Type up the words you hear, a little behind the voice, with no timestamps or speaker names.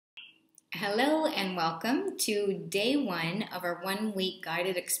Hello and welcome to day one of our 1 week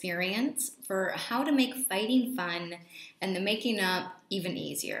guided experience for how to make fighting fun and the making up even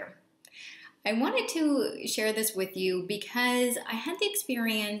easier. I wanted to share this with you because I had the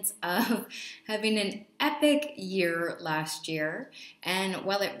experience of having an epic year last year. And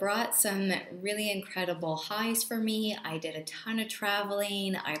while it brought some really incredible highs for me, I did a ton of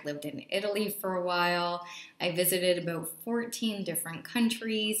traveling. I lived in Italy for a while. I visited about 14 different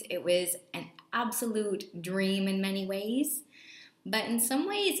countries. It was an absolute dream in many ways. But in some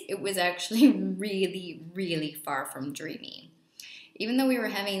ways, it was actually really far from dreamy. Even though we were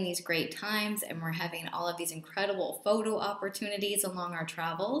having these great times and we're having all of these incredible photo opportunities along our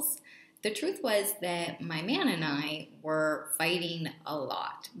travels, the truth was that my man and I were fighting a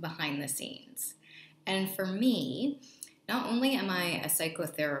lot behind the scenes. And for me, not only am I a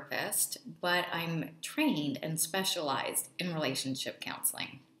psychotherapist, but I'm trained and specialized in relationship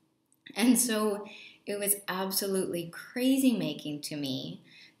counseling. And so it was absolutely crazy making to me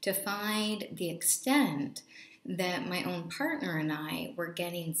to find the extent that my own partner and I were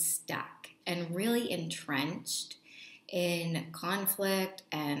getting stuck and really entrenched in conflict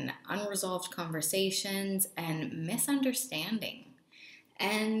and unresolved conversations and misunderstanding.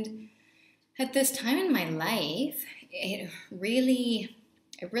 And at this time in my life, it really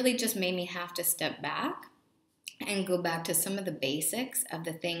just made me have to step back and go back to some of the basics of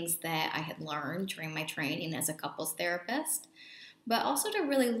the things that I had learned during my training as a couples therapist, but also to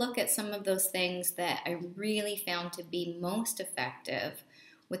really look at some of those things that I really found to be most effective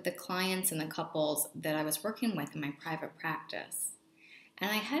with the clients and the couples that I was working with in my private practice.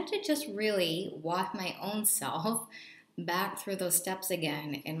 And I had to just really walk my own self back through those steps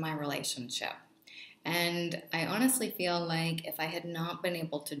again in my relationship. And I honestly feel like if I had not been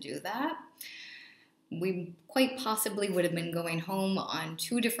able to do that, we quite possibly would have been going home on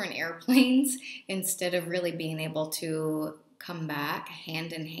two different airplanes instead of really being able to come back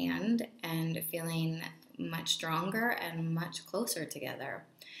hand in hand and feeling much stronger and much closer together.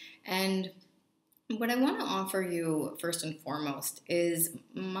 And what I want to offer you first and foremost is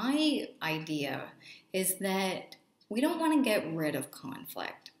my idea is that we don't want to get rid of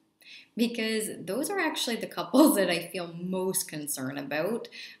conflict, because those are actually the couples that I feel most concerned about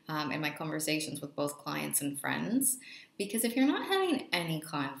in my conversations with both clients and friends. Because if you're not having any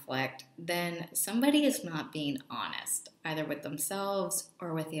conflict, then somebody is not being honest, either with themselves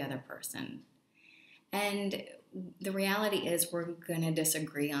or with the other person. And the reality is, we're going to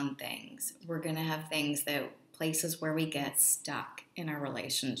disagree on things. We're going to have things that places where we get stuck in our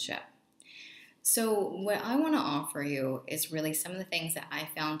relationship. So, what I want to offer you is really some of the things that I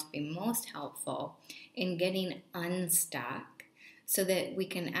found to be most helpful in getting unstuck so that we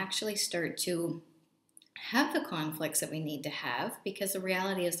can actually start to have the conflicts that we need to have, because the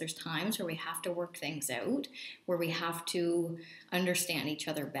reality is there's times where we have to work things out, where we have to understand each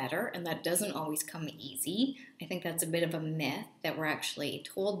other better, and that doesn't always come easy. I think that's a bit of a myth that we're actually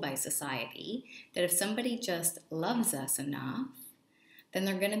told by society, that if somebody just loves us enough, then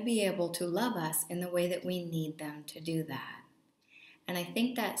they're going to be able to love us in the way that we need them to do that. And I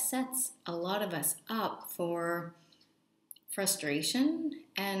think that sets a lot of us up for frustration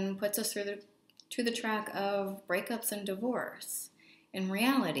and puts us to the track of breakups and divorce. In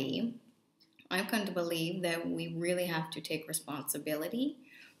reality, I've come to believe that we really have to take responsibility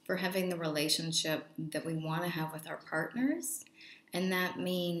for having the relationship that we want to have with our partners, and that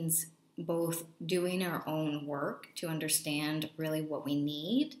means both doing our own work to understand really what we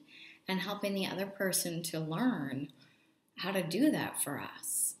need and helping the other person to learn how to do that for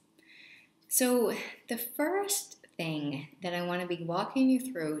us. So the first thing that I want to be walking you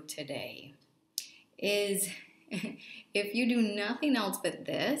through today is, if you do nothing else but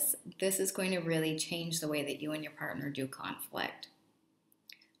this is going to really change the way that you and your partner do conflict.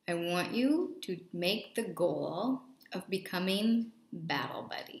 I want you to make the goal of becoming battle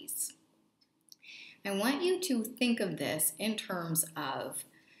buddies. I want you to think of this in terms of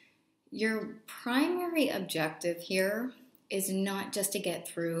your primary objective here is not just to get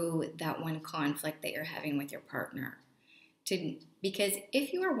through that one conflict that you're having with your partner. Because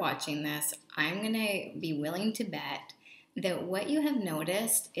if you are watching this, I'm going to be willing to bet that what you have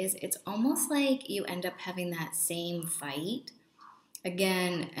noticed is it's almost like you end up having that same fight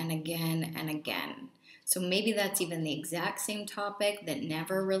again and again and again. So maybe that's even the exact same topic that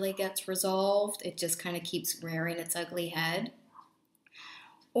never really gets resolved. It just kind of keeps rearing its ugly head.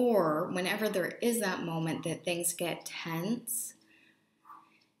 Or whenever there is that moment that things get tense,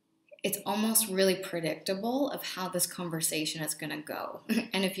 it's almost really predictable of how this conversation is going to go.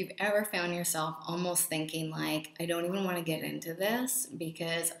 And if you've ever found yourself almost thinking like, I don't even want to get into this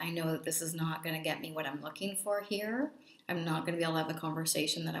because I know that this is not going to get me what I'm looking for here, I'm not going to be able to have the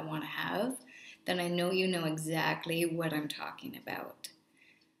conversation that I want to have, then I know you know exactly what I'm talking about.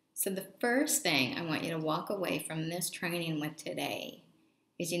 So the first thing I want you to walk away from this training with today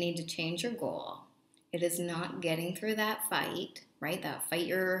is you need to change your goal. It is not getting through that fight, right? That fight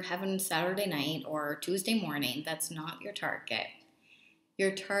you're having Saturday night or Tuesday morning. That's not your target.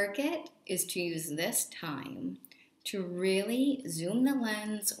 Your target is to use this time to really zoom the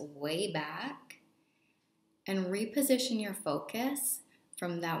lens way back and reposition your focus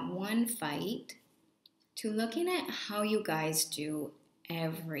from that one fight to looking at how you guys do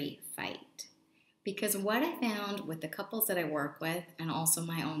every fight. Because what I found with the couples that I work with and also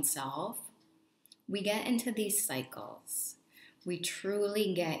my own self, we get into these cycles. We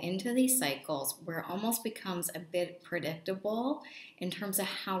truly get into these cycles where it almost becomes a bit predictable in terms of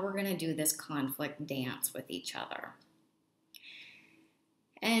how we're going to do this conflict dance with each other.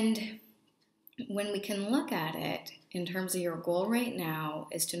 And when we can look at it in terms of your goal right now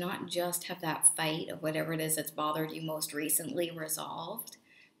is to not just have that fight of whatever it is that's bothered you most recently resolved,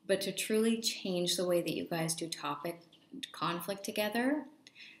 but to truly change the way that you guys do conflict together,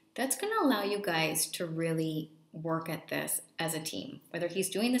 that's going to allow you guys to really work at this as a team. Whether he's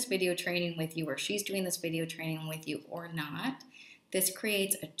doing this video training with you or she's doing this video training with you or not, this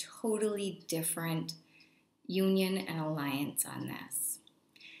creates a totally different union and alliance on this.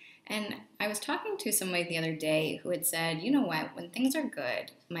 And I was talking to somebody the other day who had said, you know what, when things are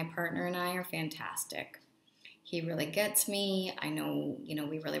good, my partner and I are fantastic. He really gets me. I know,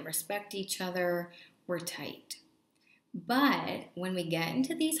 we really respect each other. We're tight. But when we get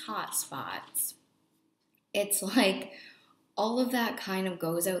into these hot spots, it's like all of that kind of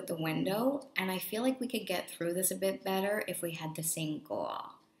goes out the window. And I feel like we could get through this a bit better if we had the same goal.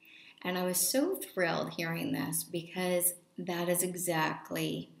 And I was so thrilled hearing this because that is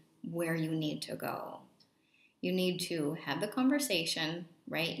exactly where you need to go. You need to have the conversation,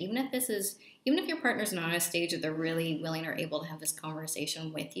 right? Even if your partner's not at a stage that they're really willing or able to have this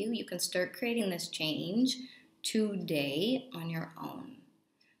conversation with you, you can start creating this change today on your own.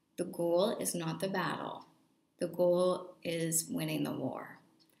 The goal is not the battle. The goal is winning the war.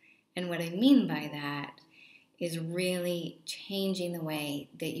 And what I mean by that is really changing the way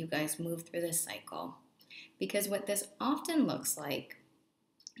that you guys move through this cycle. Because what this often looks like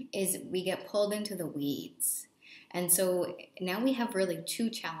is we get pulled into the weeds. And so now we have really two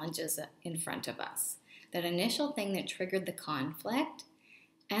challenges in front of us. That initial thing that triggered the conflict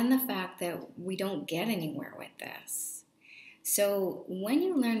and the fact that we don't get anywhere with this. So when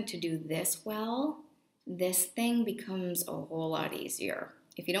you learn to do this well, this thing becomes a whole lot easier.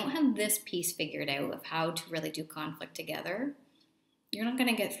 If you don't have this piece figured out of how to really do conflict together, you're not going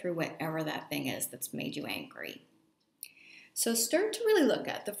to get through whatever that thing is that's made you angry. So start to really look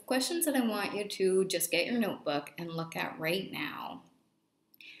at the questions that I want you to just get your notebook and look at right now.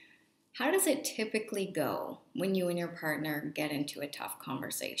 How does it typically go when you and your partner get into a tough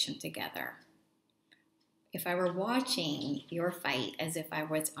conversation together? If I were watching your fight as if I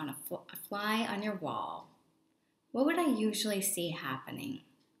was on a fly on your wall, what would I usually see happening?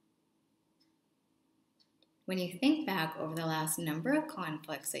 When you think back over the last number of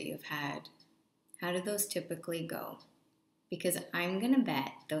conflicts that you've had, how do those typically go? Because I'm going to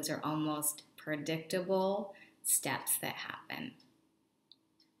bet those are almost predictable steps that happen.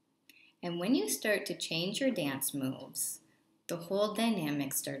 And when you start to change your dance moves, the whole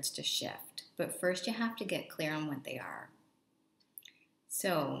dynamic starts to shift. But first you have to get clear on what they are.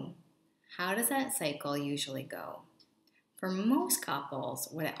 So, how does that cycle usually go? For most couples,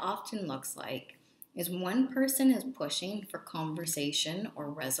 what it often looks like is one person is pushing for conversation or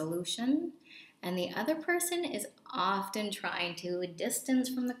resolution, and the other person is often trying to distance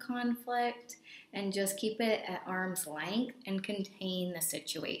from the conflict and just keep it at arm's length and contain the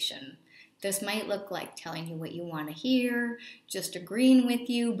situation. This might look like telling you what you want to hear, just agreeing with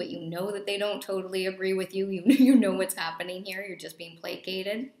you, but you know that they don't totally agree with you. You know what's happening here. You're just being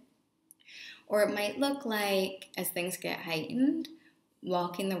placated. Or it might look like, as things get heightened,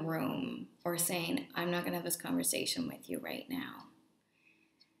 walking the room or saying, I'm not going to have this conversation with you right now.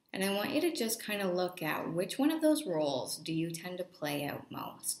 And I want you to just kind of look at which one of those roles do you tend to play out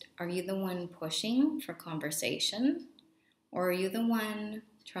most? Are you the one pushing for conversation, or are you the one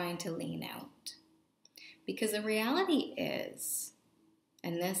trying to lean out? Because the reality is,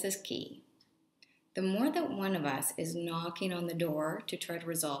 and this is key, the more that one of us is knocking on the door to try to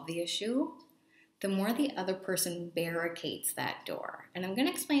resolve the issue, the more the other person barricades that door. And I'm going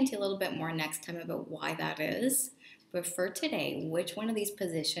to explain to you a little bit more next time about why that is. But for today, which one of these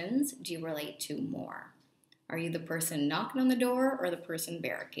positions do you relate to more? Are you the person knocking on the door or the person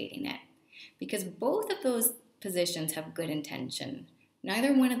barricading it? Because both of those positions have good intention.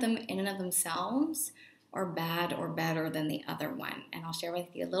 Neither one of them in and of themselves are bad or better than the other one. And I'll share with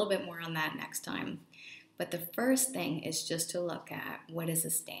you a little bit more on that next time. But the first thing is just to look at what is a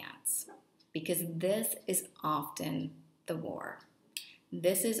stance. Because this is often the war.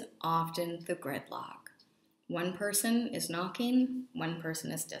 This is often the gridlock. One person is knocking, one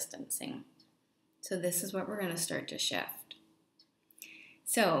person is distancing. So this is what we're going to start to shift.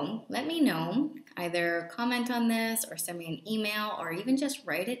 So let me know, either comment on this or send me an email or even just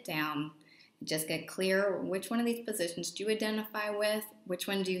write it down. Just get clear which one of these positions do you identify with, which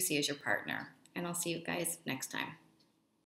one do you see as your partner. And I'll see you guys next time.